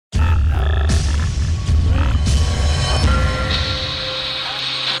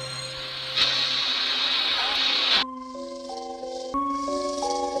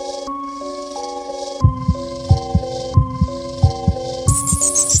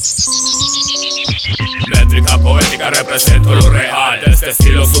poética represento lo real. De este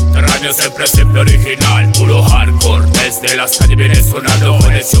estilo subterráneo siempre original. Puro hardcore, desde las calles viene sonando.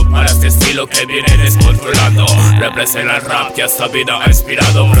 Conexión para este estilo que viene descontrolando. Representa el rap que esta vida ha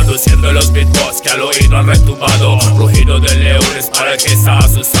inspirado, produciendo los beatbox que al oído han retumbado. Rugido de leones para el que está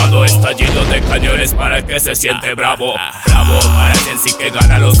asustado. Estallido de cañones para el que se siente bravo. Bravo para quien sí que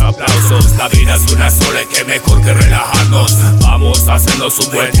gana los aplausos. La vida es una sola y que mejor que relajarnos. Vamos a hacernos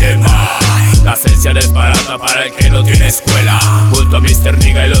un buen tema. La esencia desbarata para el que no tiene escuela. Junto a Mr.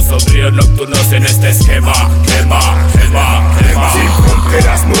 Niga y los Sombrios Nocturnos en este esquema. Quema, quema, quema. Sin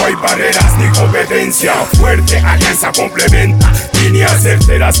fronteras no hay barreras ni competencia. Fuerte alianza complementa. Líneas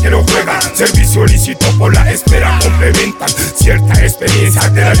certeras que no juegan. Servicio lícito por la espera complementan. Cierta experiencia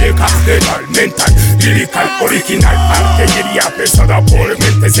de la vieja letal mental. Lirical original. Artillería pesada por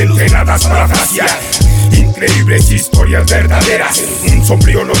mentes entrenadas para frasear. Increíbles historias verdaderas. Un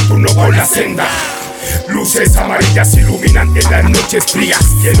sombrío nocturno con la senda. Luces amarillas iluminan en las noches frías.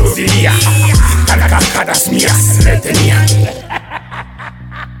 ¿Quién lo diría? Carcajadas mías retenían.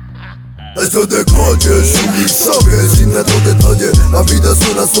 Esto de calle, sin mensaje, sin tanto detalle. La vida es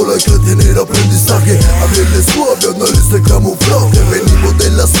una sola, hay que tener aprendizaje. Abrirle suave, analice el camuflaje. Venimos de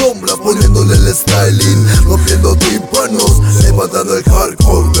la sombra, poniéndole el styling. Rompiendo tímpanos, levantando el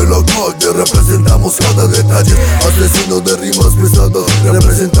hardcore de la calle. Representamos cada detalle. Asesinos de rimas pesadas,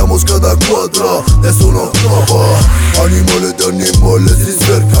 representamos cada cuadra de su octava. Animales de animales sin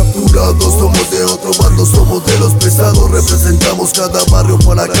ser capturados. Somos de otro bando, somos de los pesados. Representamos cada barrio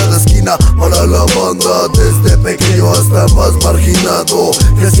para cada esquina. Para la banda, desde pequeño hasta más marginado.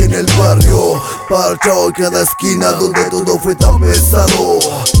 Crecí en el barrio, parchado en cada esquina, donde todo fue tan pesado.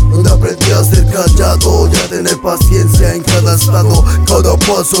 Donde aprendí a ser callado y a tener paciencia en cada estado. Cada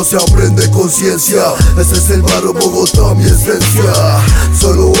paso se aprende conciencia. Ese es el barrio Bogotá, mi esencia.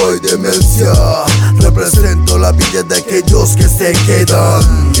 Solo hay demencia. Represento la vida de aquellos que se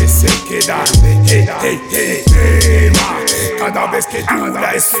quedan. Que se quedan, cada vez que tú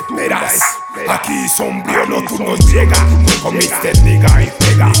la esperas. Aquí Sombrios Nocturnos llega con Mr. Niga y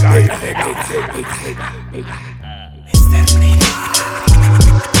pega. Mr. Niga.